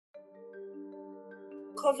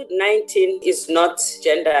COVID-19 is not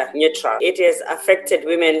gender neutral. It has affected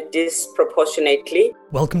women disproportionately.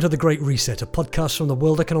 Welcome to The Great Reset, a podcast from the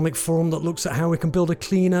World Economic Forum that looks at how we can build a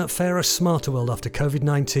cleaner, fairer, smarter world after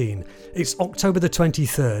COVID-19. It's October the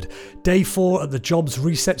 23rd, day 4 at the Jobs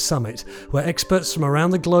Reset Summit, where experts from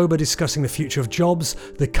around the globe are discussing the future of jobs,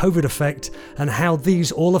 the COVID effect, and how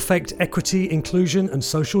these all affect equity, inclusion, and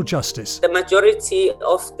social justice. The majority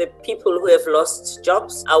of the people who have lost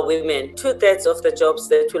jobs are women. 2/3 of the jobs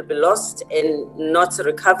that will be lost and not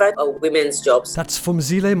recovered are women's jobs. That's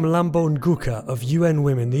Phumzile Mlambo Nguka of UN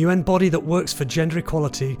Women, the UN body that works for gender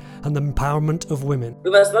equality and the empowerment of women.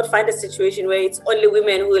 We must not find a situation where it's only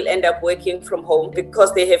women who will end up working from home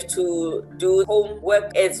because they have to do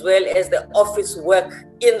homework as well as the office work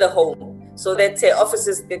in the home. So that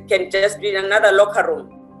offices can just be another locker room,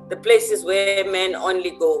 the places where men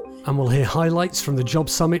only go. And we'll hear highlights from the Job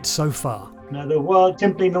Summit so far. Now, the world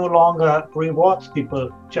simply no longer rewards people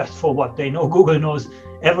just for what they know. Google knows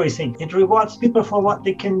everything. It rewards people for what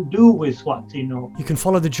they can do with what they know. You can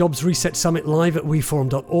follow the Jobs Reset Summit live at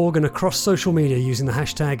weforum.org and across social media using the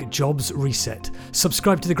hashtag JobsReset.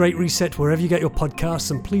 Subscribe to The Great Reset wherever you get your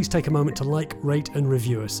podcasts, and please take a moment to like, rate and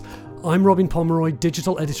review us. I'm Robin Pomeroy,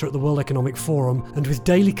 digital editor at the World Economic Forum, and with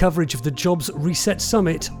daily coverage of the Jobs Reset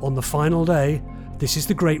Summit on the final day, this is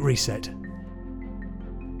The Great Reset.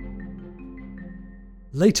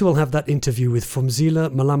 Later we'll have that interview with Phumzile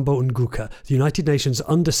Mlambo Nguka, the United Nations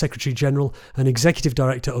Under-Secretary General and Executive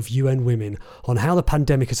Director of UN Women, on how the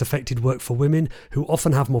pandemic has affected work for women who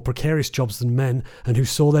often have more precarious jobs than men and who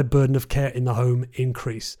saw their burden of care in the home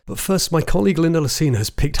increase. But first, my colleague Linda Lucena has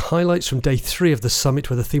picked highlights from day 3 of the summit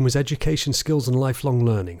where the theme was education, skills and lifelong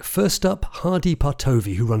learning. First up, Hadi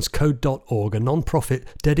Partovi, who runs Code.org, a non-profit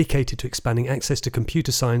dedicated to expanding access to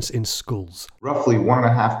computer science in schools. Roughly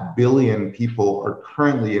 1.5 billion people are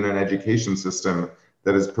currently in an education system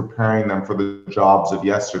that is preparing them for the jobs of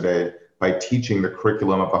yesterday by teaching the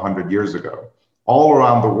curriculum of 100 years ago. All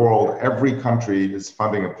around the world, every country is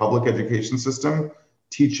funding a public education system,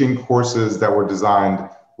 teaching courses that were designed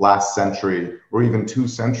last century or even 2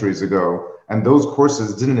 centuries ago. And those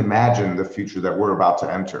courses didn't imagine the future that we're about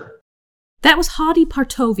to enter. That was Hadi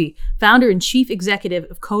Partovi, founder and chief executive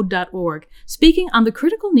of Code.org, speaking on the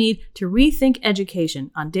critical need to rethink education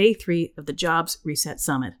on day 3 of the Jobs Reset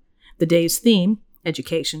Summit. The day's theme,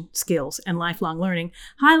 education, skills, and lifelong learning,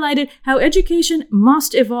 highlighted how education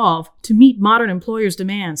must evolve to meet modern employers'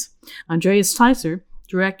 demands. Andreas Teisser,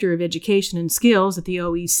 Director of Education and Skills at the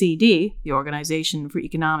OECD, the Organization for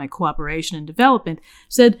Economic Cooperation and Development,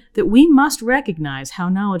 said that we must recognize how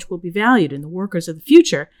knowledge will be valued in the workers of the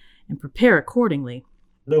future and prepare accordingly.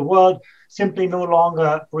 The world simply no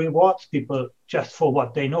longer rewards people just for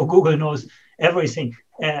what they know. Google knows everything.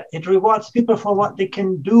 It rewards people for what they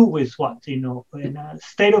can do with what they know. And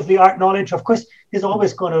state-of-the-art knowledge, of course, is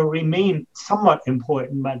always going to remain somewhat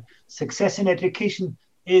important, but success in education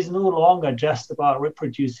is no longer just about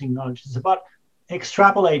reproducing knowledge. It's about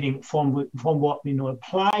extrapolating from what we know,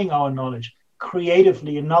 applying our knowledge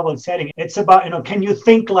creatively in novel settings. It's about, can you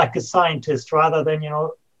think like a scientist rather than,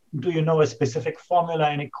 do you know a specific formula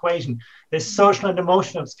and equation? The social and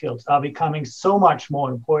emotional skills are becoming so much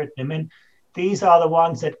more important. I mean, these are the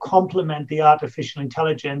ones that complement the artificial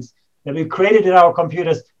intelligence that we've created in our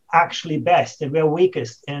computers actually best, and we're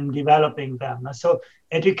weakest in developing them. So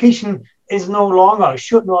education should no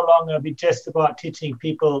longer be just about teaching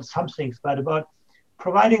people some things, but about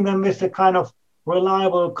providing them with the kind of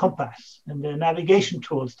reliable compass and the navigation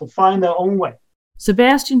tools to find their own way.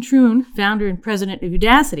 Sebastian Thrun, founder and president of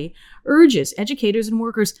Udacity, urges educators and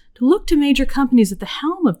workers to look to major companies at the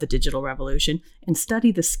helm of the digital revolution and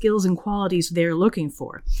study the skills and qualities they're looking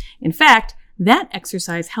for. In fact, that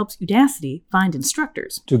exercise helps Udacity find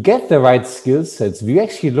instructors. To get the right skill sets, we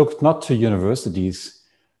actually looked not to universities,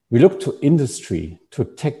 we looked to industry, to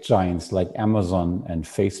tech giants like Amazon and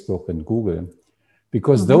Facebook and Google.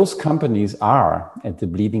 Because those companies are at the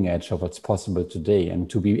bleeding edge of what's possible today. And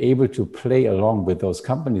to be able to play along with those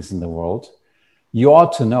companies in the world, you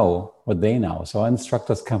ought to know what they know. So our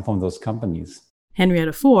instructors come from those companies.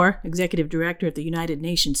 Henrietta Fore, executive director at the United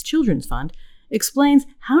Nations Children's Fund, explains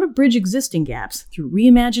how to bridge existing gaps through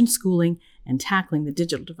reimagined schooling and tackling the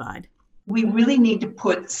digital divide. We really need to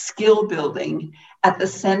put skill building at the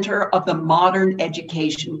center of the modern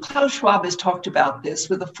education. Klaus Schwab has talked about this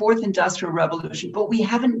with the 4th Industrial Revolution, but we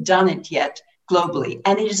haven't done it yet globally.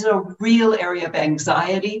 And it is a real area of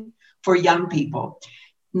anxiety for young people.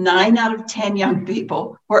 9 out of 10 young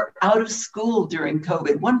people were out of school during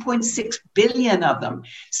COVID, 1.6 billion of them.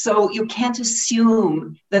 So you can't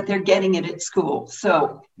assume that they're getting it at school.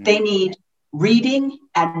 So they need reading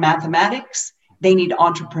and mathematics They need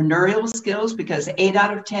entrepreneurial skills because 8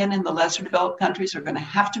 out of 10 in the lesser developed countries are going to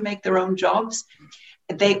have to make their own jobs.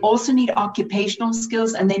 They also need occupational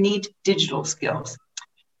skills and they need digital skills.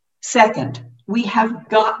 Second, we have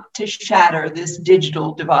got to shatter this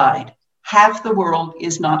digital divide. Half the world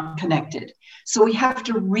is not connected. So we have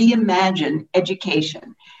to reimagine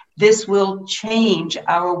education. This will change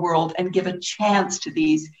our world and give a chance to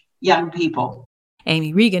these young people.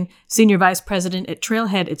 Amy Regan, Senior Vice President at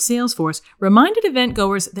Trailhead at Salesforce, reminded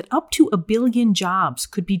event-goers that up to 1 billion jobs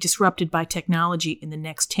could be disrupted by technology in the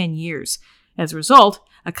next 10 years. As a result,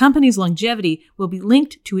 a company's longevity will be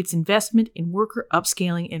linked to its investment in worker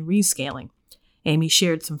upscaling and rescaling. Amy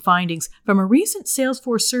shared some findings from a recent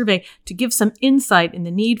Salesforce survey to give some insight in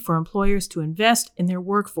the need for employers to invest in their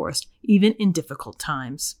workforce, even in difficult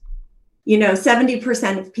times.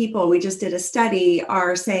 70% of people, we just did a study,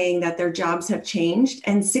 are saying that their jobs have changed,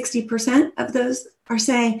 and 60% of those are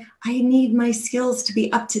saying, I need my skills to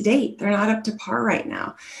be up to date. They're not up to par right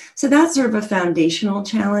now. So that's sort of a foundational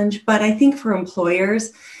challenge. But I think for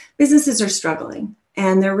employers, businesses are struggling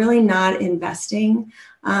and they're really not investing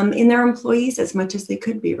in their employees as much as they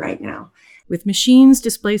could be right now. With machines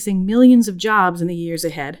displacing millions of jobs in the years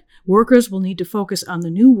ahead, workers will need to focus on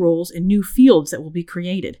the new roles and new fields that will be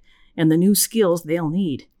created and the new skills they'll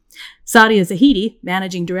need. Sadia Zahidi,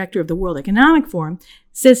 Managing Director of the World Economic Forum,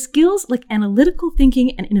 says skills like analytical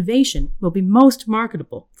thinking and innovation will be most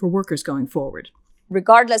marketable for workers going forward.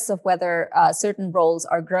 Regardless of whether certain roles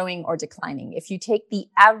are growing or declining, if you take the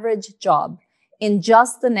average job in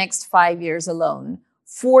just the next 5 years alone,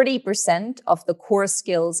 40% of the core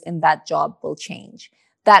skills in that job will change.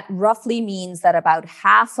 That roughly means that about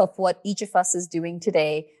half of what each of us is doing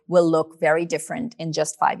today will look very different in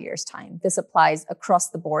just 5 years' time. This applies across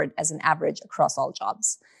the board as an average across all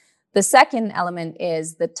jobs. The second element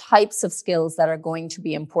is the types of skills that are going to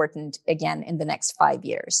be important, again, in the next 5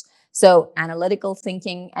 years. So analytical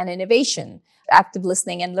thinking and innovation, active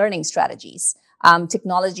listening and learning strategies,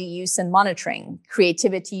 technology use and monitoring,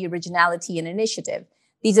 creativity, originality, and initiative.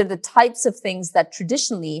 These are the types of things that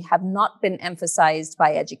traditionally have not been emphasized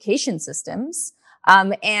by education systems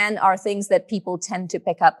and are things that people tend to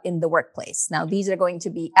pick up in the workplace. Now, these are going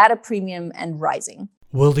to be at a premium and rising.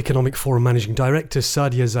 World Economic Forum Managing Director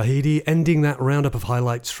Sadia Zahidi ending that roundup of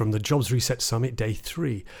highlights from the Jobs Reset Summit Day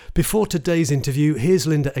 3. Before today's interview, here's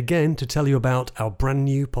Linda again to tell you about our brand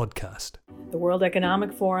new podcast. The World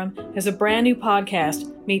Economic Forum has a brand new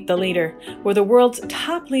podcast, Meet the Leader, where the world's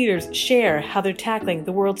top leaders share how they're tackling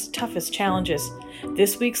the world's toughest challenges.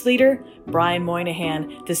 This week's leader, Brian Moynihan,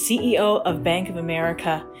 the CEO of Bank of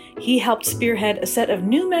America. He helped spearhead a set of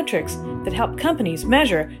new metrics that help companies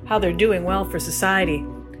measure how they're doing well for society.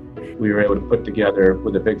 We were able to put together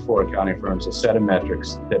with the big four accounting firms a set of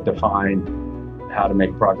metrics that define how to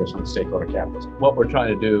make progress on stakeholder capitalism. What we're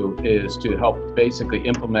trying to do is to help basically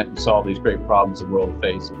implement and solve these great problems the world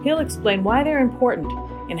faces. He'll explain why they're important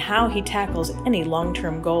and how he tackles any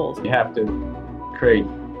long-term goals. You have to create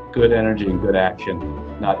good energy and good action,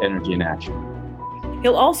 not energy and action.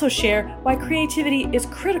 He'll also share why creativity is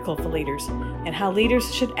critical for leaders and how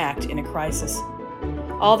leaders should act in a crisis.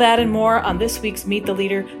 All that and more on this week's Meet the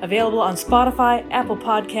Leader, available on Spotify, Apple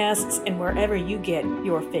Podcasts, and wherever you get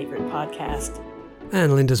your favorite podcast.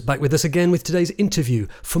 And Linda's back with us again with today's interview.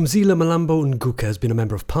 Phumzile Mlambo Ngcuka has been a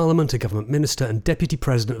Member of Parliament, a Government Minister and Deputy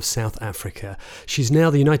President of South Africa. She's now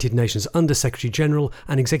the United Nations Under-Secretary General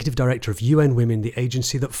and Executive Director of UN Women, the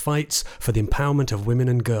agency that fights for the empowerment of women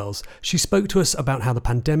and girls. She spoke to us about how the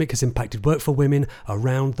pandemic has impacted work for women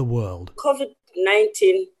around the world.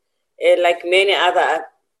 COVID-19, like many other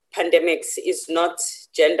pandemics, is not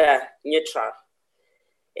gender neutral.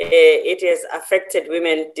 It has affected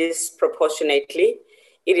women disproportionately.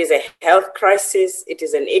 It is a health crisis, it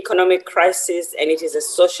is an economic crisis, and it is a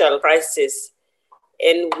social crisis.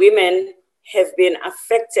 And women have been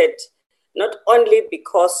affected not only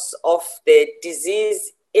because of the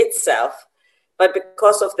disease itself, but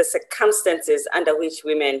because of the circumstances under which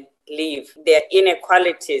women live. Their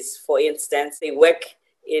inequalities, for instance, they work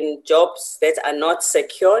in jobs that are not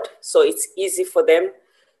secured, so it's easy for them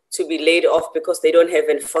to be laid off because they don't have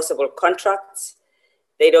enforceable contracts,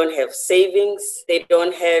 they don't have savings, they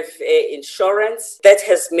don't have insurance. That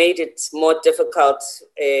has made it more difficult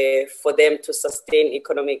for them to sustain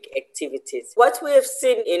economic activities. What we have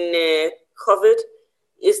seen in COVID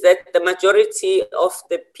is that the majority of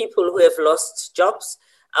the people who have lost jobs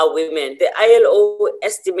are women. The ILO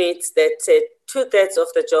estimates that 2/3 of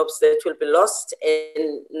the jobs that will be lost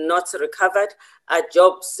and not recovered are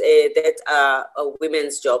jobs that are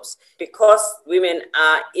women's jobs. Because women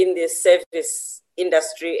are in the service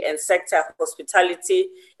industry and sector, hospitality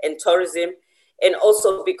and tourism, and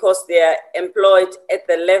also because they are employed at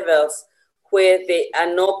the levels where there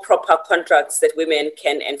are no proper contracts that women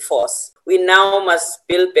can enforce. We now must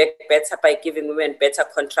build back better by giving women better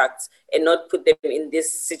contracts and not put them in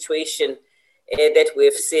this situation that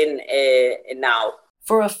we've seen now.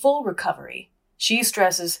 For a full recovery, she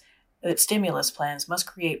stresses that stimulus plans must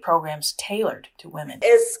create programs tailored to women.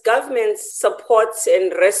 As governments support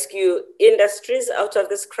and rescue industries out of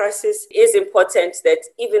this crisis, it is important that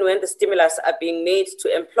even when the stimulus are being made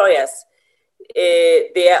to employers,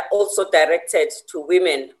 they are also directed to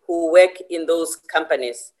women who work in those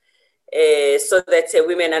companies, so that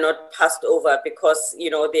women are not passed over because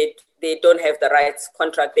they don't have the right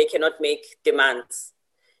contract, they cannot make demands.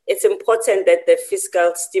 It's important that the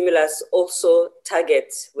fiscal stimulus also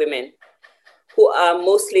targets women who are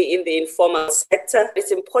mostly in the informal sector.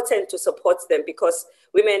 It's important to support them because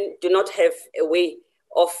women do not have a way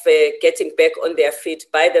of getting back on their feet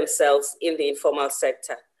by themselves in the informal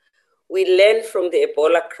sector. We learned from the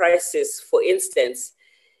Ebola crisis, for instance,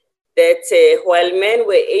 that while men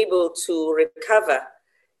were able to recover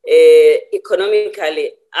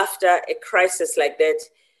economically after a crisis like that,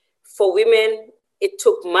 for women, it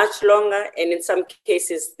took much longer, and in some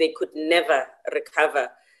cases, they could never recover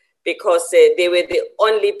because they were the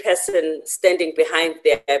only person standing behind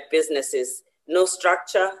their businesses. No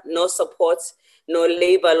structure, no support, no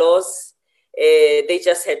labor laws. They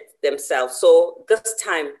just had themselves. So this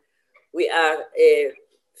time, we are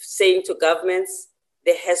saying to governments,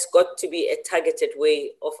 there has got to be a targeted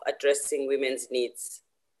way of addressing women's needs.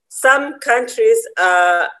 Some countries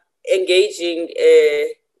are engaging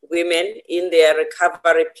women in their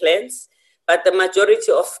recovery plans, but the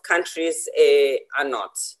majority of countries are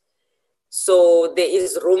not. So there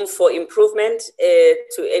is room for improvement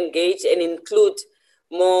to engage and include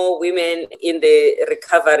more women in the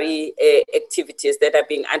recovery activities that are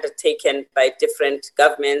being undertaken by different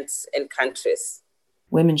governments and countries.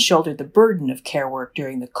 Women shouldered the burden of care work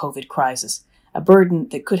during the COVID crisis, a burden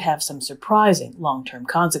that could have some surprising long-term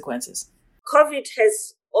consequences. COVID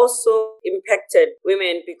has also impacted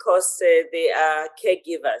women because they are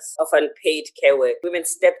caregivers of unpaid care work. Women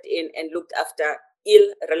stepped in and looked after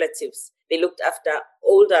ill relatives. They looked after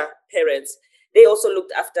older parents. They also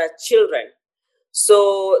looked after children.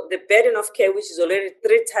 So the burden of care, which is already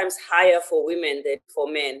 3 times higher for women than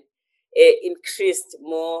for men, increased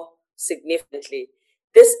more significantly.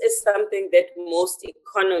 This is something that most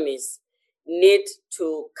economies need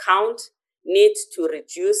to count, need to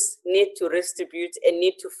reduce, need to redistribute, and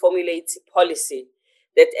need to formulate policy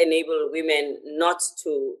that enable women not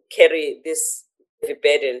to carry this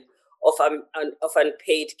burden of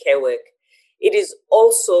unpaid care work. It is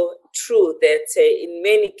also true that in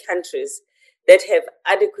many countries that have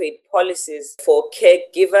adequate policies for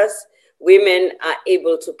caregivers, women are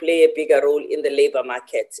able to play a bigger role in the labor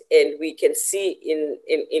market. And we can see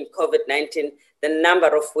in COVID-19 the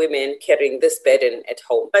number of women carrying this burden at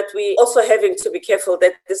home. But we also having to be careful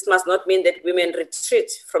that this must not mean that women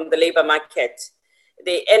retreat from the labor market.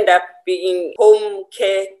 They end up being home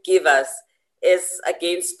caregivers as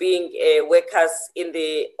against being workers in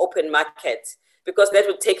the open market, because that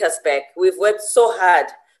would take us back. We've worked so hard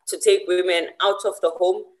to take women out of the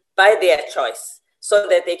home by their choice so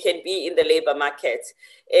that they can be in the labor market.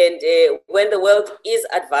 And when the world is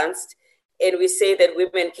advanced and we say that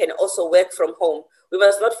women can also work from home, we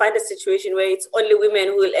must not find a situation where it's only women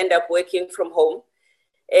who will end up working from home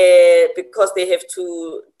because they have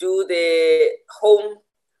to do the home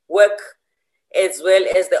work as well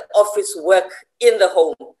as the office work in the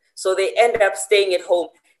home. So they end up staying at home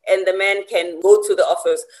and the men can go to the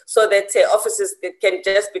office so that offices can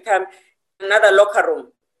just become another locker room,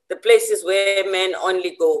 the places where men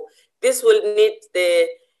only go. This will need the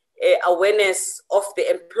awareness of the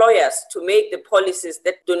employers to make the policies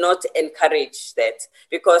that do not encourage that,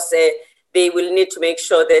 because they will need to make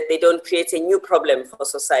sure that they don't create a new problem for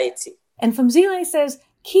society. And Phumzile says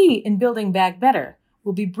key in building back better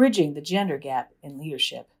will be bridging the gender gap in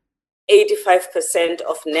leadership. 85%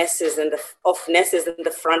 of nurses in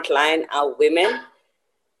the front line are women,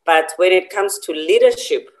 but when it comes to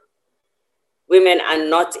leadership, women are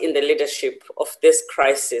not in the leadership of this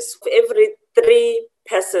crisis. For every 3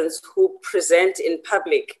 persons who present in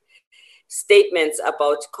public statements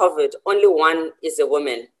about COVID, only 1 is a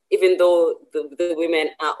woman, even though the women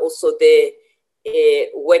are also there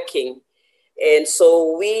working. And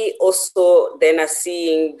so we also then are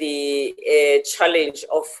seeing the challenge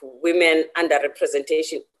of women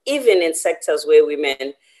underrepresentation, even in sectors where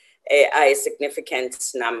women are a significant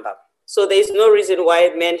number. So there is no reason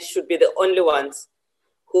why men should be the only ones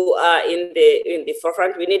who are in the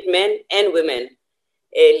forefront. We need men and women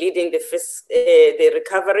leading the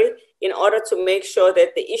recovery, in order to make sure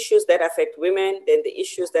that the issues that affect women and the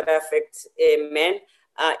issues that affect men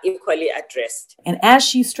are equally addressed. And as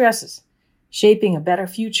she stresses, shaping a better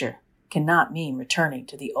future cannot mean returning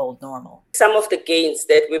to the old normal. Some of the gains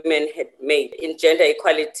that women had made in gender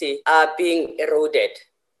equality are being eroded.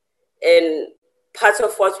 And part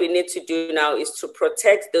of what we need to do now is to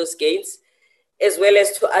protect those gains, as well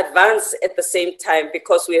as to advance at the same time,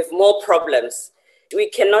 because we have more problems. We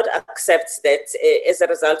cannot accept that as a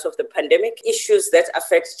result of the pandemic, issues that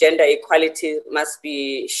affect gender equality must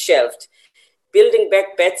be shelved. Building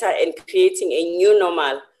back better and creating a new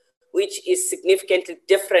normal, which is significantly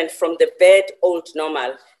different from the bad old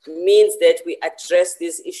normal, means that we address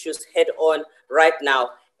these issues head on right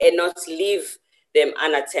now and not leave them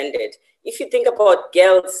unattended. If you think about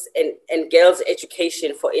girls and girls'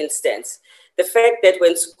 education, for instance, the fact that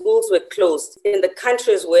when schools were closed in the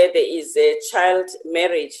countries where there is a child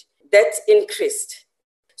marriage, that increased.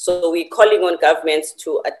 So we're calling on governments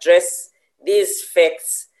to address these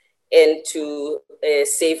facts and to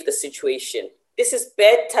save the situation. This is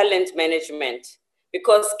bad talent management,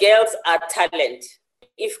 because girls are talent.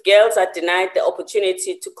 If girls are denied the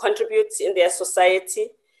opportunity to contribute in their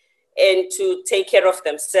society and to take care of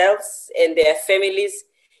themselves and their families,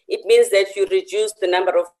 it means that you reduce the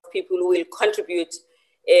number of people who will contribute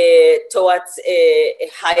towards a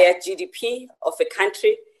higher GDP of a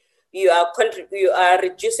country. You are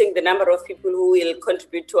reducing the number of people who will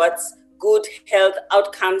contribute towards good health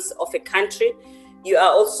outcomes of a country. You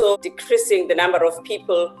are also decreasing the number of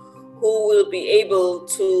people who will be able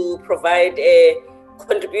to provide a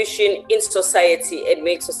contribution in society and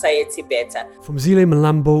make society better. Phumzile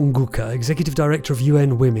Mlambo Nguka, Executive Director of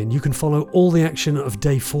UN Women, you can follow all the action of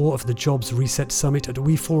Day 4 of the Jobs Reset Summit at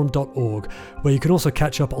weforum.org, where you can also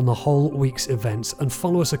catch up on the whole week's events, and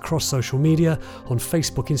follow us across social media on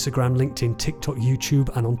Facebook, Instagram, LinkedIn, TikTok, YouTube,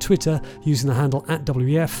 and on Twitter using the handle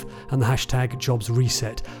 @WEF and the hashtag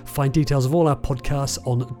JobsReset. Find details of all our podcasts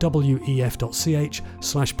on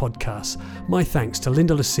wef.ch/podcasts. My thanks to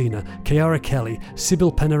Linda Lucina, Chiara Kelly, Sybil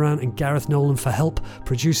Penaran and Gareth Nolan for help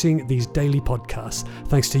producing these daily podcasts.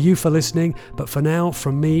 Thanks to you for listening, but for now,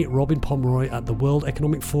 from me, Robin Pomeroy at the World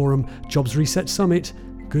Economic Forum Jobs Reset Summit,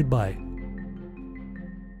 goodbye.